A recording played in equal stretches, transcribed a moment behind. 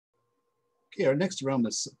Okay, our next realm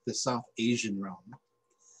is the South Asian realm.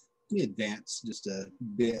 Let me advance just a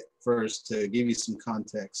bit first to give you some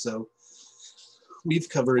context. So we've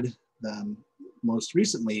covered most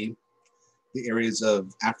recently the areas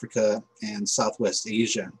of Africa and Southwest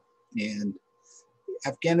Asia. And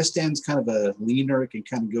Afghanistan's kind of a leaner, it can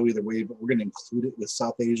kind of go either way, but we're going to include it with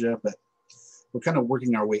South Asia. But we're kind of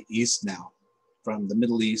working our way east now from the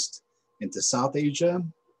Middle East into South Asia.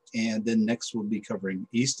 And then next we'll be covering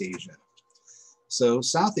East Asia. So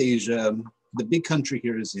South Asia, the big country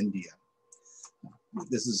here is India.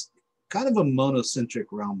 This is kind of a monocentric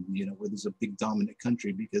realm, you know, where there's a big dominant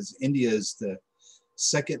country, because India is the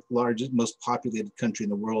second largest, most populated country in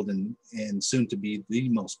the world, and soon to be the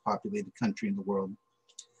most populated country in the world.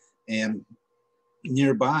 And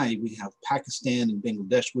nearby we have Pakistan and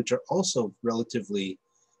Bangladesh, which are also relatively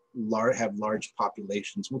large, have large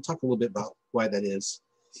populations. We'll talk a little bit about why that is.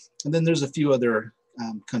 And then there's a few other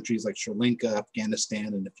countries like Sri Lanka, Afghanistan,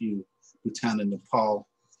 and a few, Bhutan and Nepal,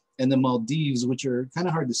 and the Maldives, which are kind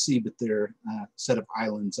of hard to see, but they're a set of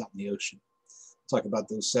islands out in the ocean. We'll talk about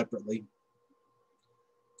those separately.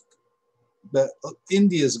 But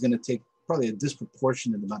India is going to take probably a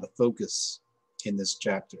disproportionate amount of focus in this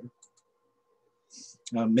chapter.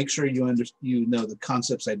 Make sure you know the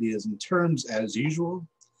concepts, ideas, and terms as usual.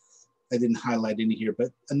 I didn't highlight any here,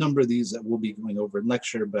 but a number of these that we'll be going over in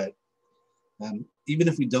lecture. But even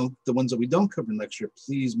if we don't, the ones that we don't cover in lecture,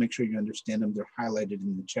 please make sure you understand them. They're highlighted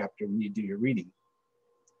in the chapter when you do your reading.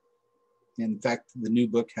 In fact, the new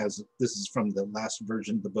book has, this is from the last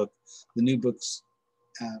version of the book, the new book's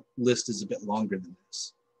list is a bit longer than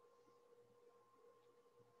this.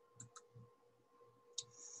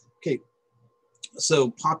 Okay,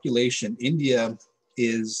 so population. India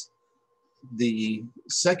is the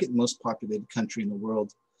second most populated country in the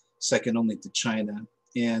world, second only to China.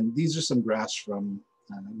 And these are some graphs from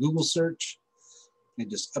Google search. I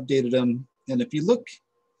just updated them. And if you look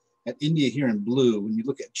at India here in blue, when you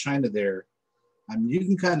look at China there, you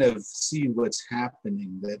can kind of see what's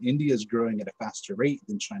happening, that India is growing at a faster rate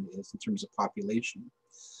than China is in terms of population.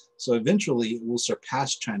 So eventually it will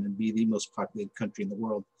surpass China and be the most populated country in the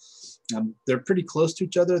world. They're pretty close to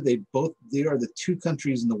each other. They are the two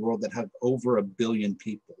countries in the world that have over 1 billion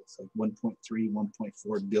people. It's like 1.3,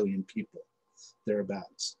 1.4 billion people,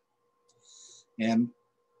 thereabouts. And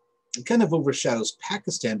it kind of overshadows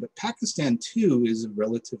Pakistan, but Pakistan too is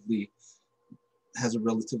has a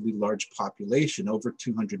relatively large population, over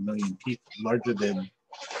 200 million people, larger than,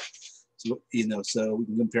 so we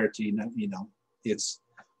can compare it to, it's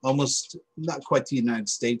almost not quite the United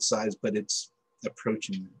States size, but it's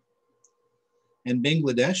approaching that. And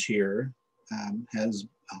Bangladesh here has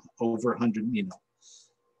over 100,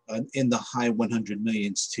 in the high 100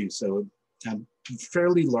 millions too. So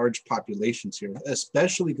fairly large populations here,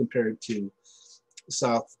 especially compared to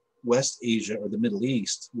Southwest Asia or the Middle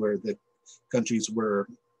East, where the countries were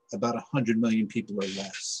about 100 million people or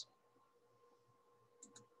less.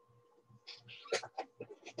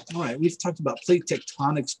 All right, we've talked about plate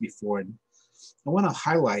tectonics before, and I want to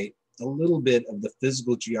highlight a little bit of the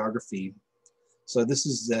physical geography. So this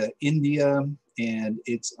is India, and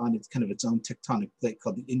it's on kind of its own tectonic plate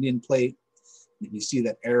called the Indian plate. If you see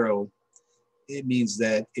that arrow, it means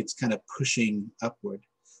that it's kind of pushing upward.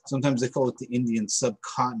 Sometimes they call it the Indian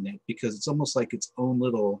subcontinent because it's almost like its own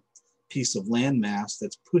little piece of landmass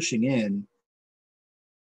that's pushing in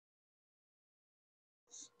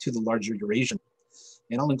to the larger Eurasian.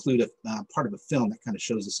 And I'll include a part of a film that kind of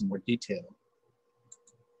shows this in more detail.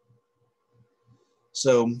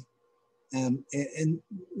 So, and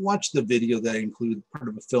watch the video that I include, part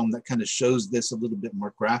of a film that kind of shows this a little bit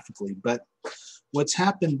more graphically. But what's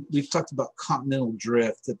happened, we've talked about continental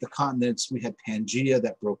drift, that the continents, we had Pangea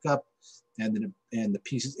that broke up, and then the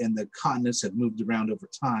pieces and the continents have moved around over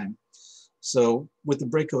time. So with the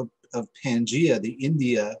breakup of Pangea, the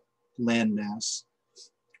India landmass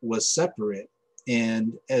was separate.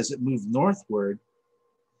 And as it moved northward,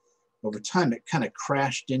 over time, it kind of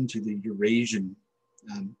crashed into the Eurasian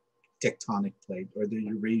tectonic plate, or the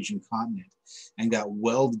Eurasian continent, and got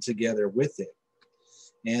welded together with it.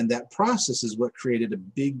 And that process is what created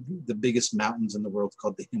the biggest mountains in the world,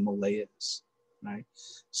 called the Himalayas, right?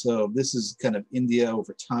 So this is kind of India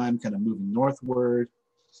over time, kind of moving northward.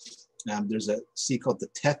 There's a sea called the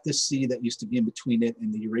Tethys Sea that used to be in between it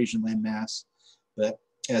and the Eurasian landmass, but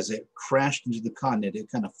as it crashed into the continent, it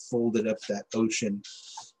kind of folded up that ocean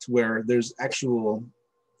to where there's actual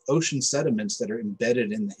ocean sediments that are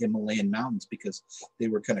embedded in the Himalayan mountains because they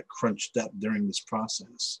were kind of crunched up during this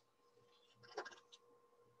process.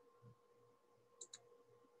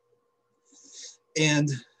 And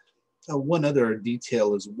one other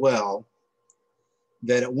detail as well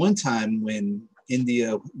that at one time when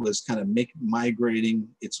India was kind of migrating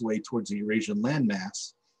its way towards the Eurasian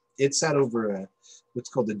landmass, it sat over what's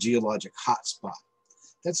called the geologic hotspot.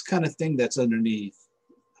 That's the kind of thing that's underneath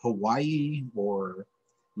Hawaii or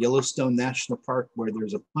Yellowstone National Park, where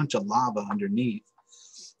there's a bunch of lava underneath.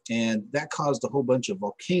 And that caused a whole bunch of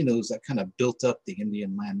volcanoes that kind of built up the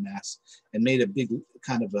Indian landmass and made a big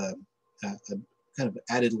kind of a kind of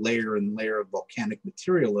added layer and layer of volcanic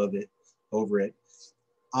material over it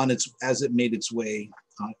as it made its way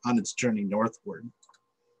on its journey northward.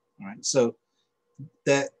 All right, so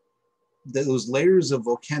those layers of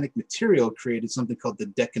volcanic material created something called the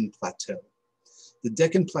Deccan Plateau. The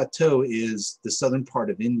Deccan Plateau is the southern part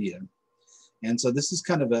of India. And so this is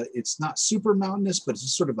kind of it's not super mountainous, but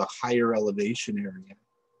it's sort of a higher elevation area.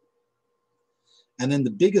 And then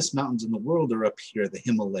the biggest mountains in the world are up here, the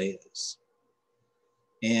Himalayas.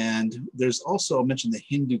 And there's also, I'll mention the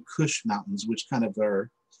Hindu Kush Mountains, which kind of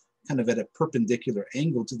are at a perpendicular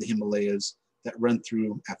angle to the Himalayas that run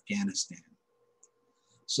through Afghanistan.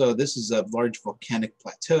 So this is a large volcanic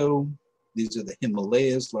plateau. These are the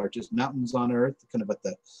Himalayas, largest mountains on Earth, kind of at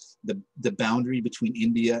the boundary between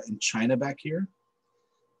India and China back here.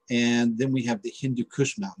 And then we have the Hindu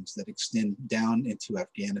Kush Mountains that extend down into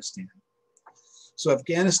Afghanistan. So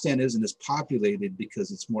Afghanistan isn't as populated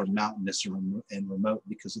because it's more mountainous and remote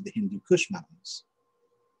because of the Hindu Kush Mountains.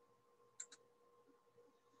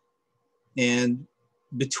 And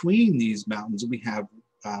between these mountains, we have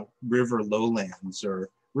river lowlands or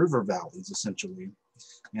river valleys, essentially.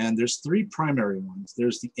 And there's three primary ones.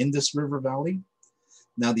 There's the Indus River Valley.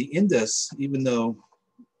 Now the Indus, even though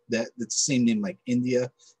it's the same name like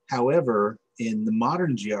India, however, in the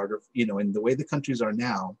modern geography, in the way the countries are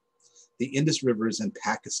now, the Indus River is in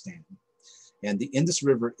Pakistan. And the Indus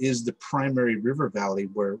River is the primary river valley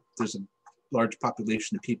where there's a large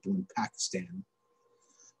population of people in Pakistan.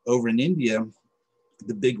 Over in India,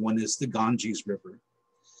 the big one is the Ganges River.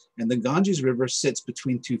 And the Ganges River sits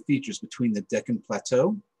between two features, between the Deccan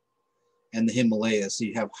Plateau and the Himalayas. So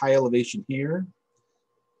you have high elevation here,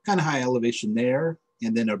 kind of high elevation there,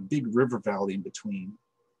 and then a big river valley in between.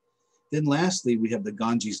 Then lastly, we have the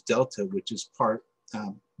Ganges Delta, which is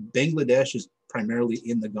Bangladesh is primarily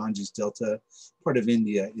in the Ganges Delta. Part of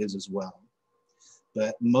India is as well.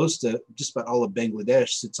 But just about all of Bangladesh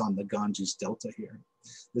sits on the Ganges Delta here.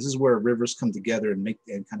 This is where rivers come together and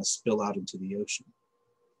kind of spill out into the ocean.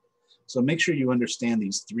 So make sure you understand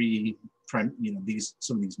these three, some of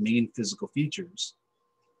these main physical features,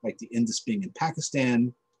 like the Indus being in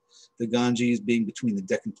Pakistan, the Ganges being between the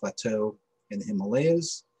Deccan Plateau and the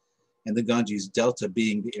Himalayas, and the Ganges Delta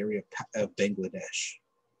being the area of Bangladesh.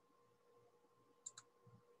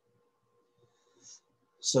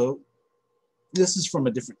 So this is from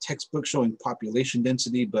a different textbook showing population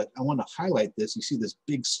density, but I want to highlight this. You see this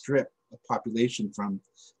big strip of population from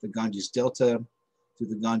the Ganges Delta through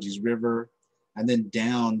the Ganges River, and then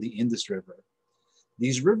down the Indus River.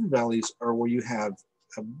 These river valleys are where you have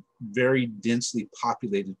a very densely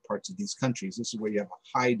populated parts of these countries. This is where you have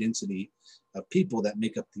a high density of people that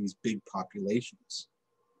make up these big populations.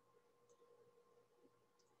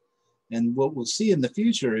 And what we'll see in the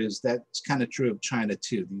future is that's kind of true of China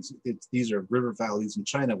too. These are river valleys in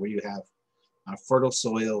China where you have fertile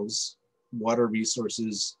soils, water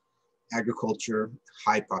resources, agriculture,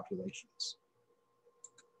 high populations.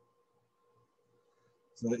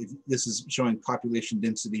 So if this is showing population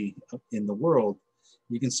density in the world.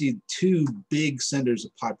 You can see two big centers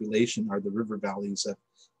of population are the river valleys of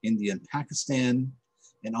India and Pakistan,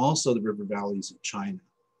 and also the river valleys of China.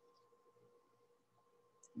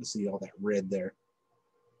 You see all that red there.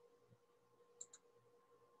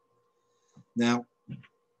 Now,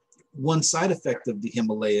 one side effect of the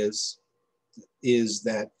Himalayas is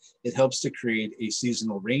that it helps to create a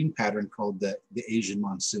seasonal rain pattern called the Asian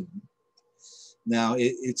monsoon. Now,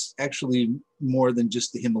 it's actually more than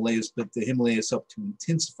just the Himalayas, but the Himalayas help to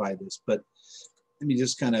intensify this. But let me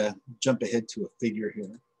just kind of jump ahead to a figure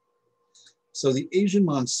here. So the Asian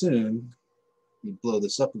monsoon, let me blow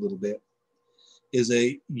this up a little bit, is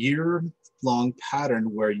a year-long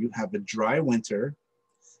pattern where you have a dry winter,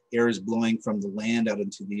 air is blowing from the land out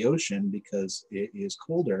into the ocean because it is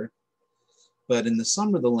colder. But in the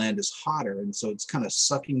summer, the land is hotter, and so it's kind of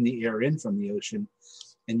sucking the air in from the ocean,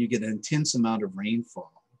 and you get an intense amount of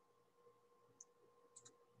rainfall.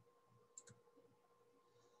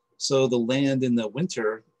 So the land in the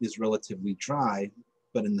winter is relatively dry,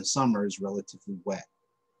 but in the summer is relatively wet.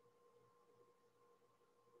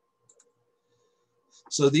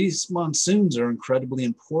 So these monsoons are incredibly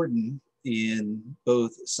important in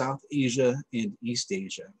both South Asia and East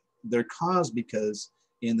Asia. They're caused because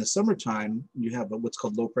In the summertime, you have what's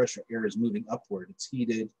called low pressure air is moving upward. It's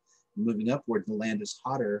heated, moving upward. The land is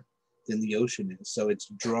hotter than the ocean is. So it's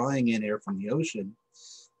drawing in air from the ocean.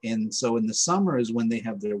 And so in the summer is when they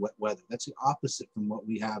have their wet weather. That's the opposite from what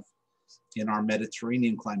we have in our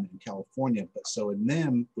Mediterranean climate in California. But so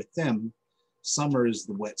with them, summer is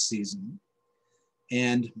the wet season.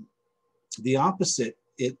 And the opposite,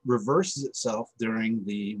 it reverses itself during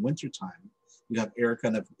the winter time. You have air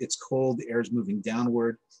it's cold, the air is moving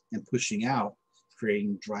downward and pushing out,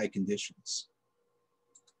 creating dry conditions.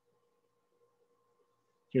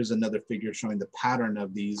 Here's another figure showing the pattern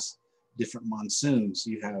of these different monsoons.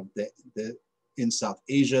 You have the in South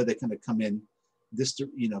Asia, they kind of come in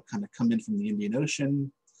come in from the Indian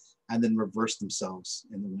Ocean and then reverse themselves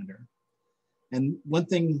in the winter. And one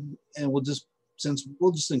thing, and we'll just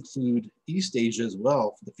include East Asia as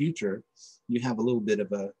well for the future. You have a little bit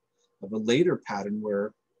of a later pattern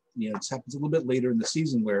where, it happens a little bit later in the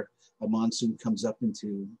season where a monsoon comes up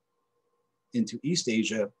into East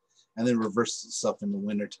Asia and then reverses itself in the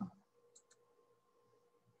wintertime.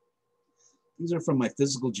 These are from my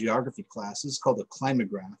physical geography class. This is called a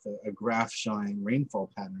climograph, a graph showing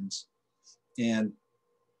rainfall patterns. And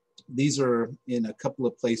these are in a couple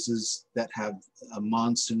of places that have a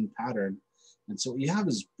monsoon pattern. And so what you have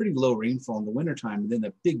is pretty low rainfall in the wintertime, and then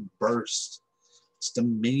a big burst, just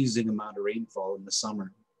amazing amount of rainfall in the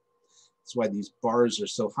summer. That's why these bars are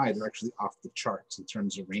so high. They're actually off the charts in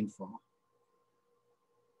terms of rainfall.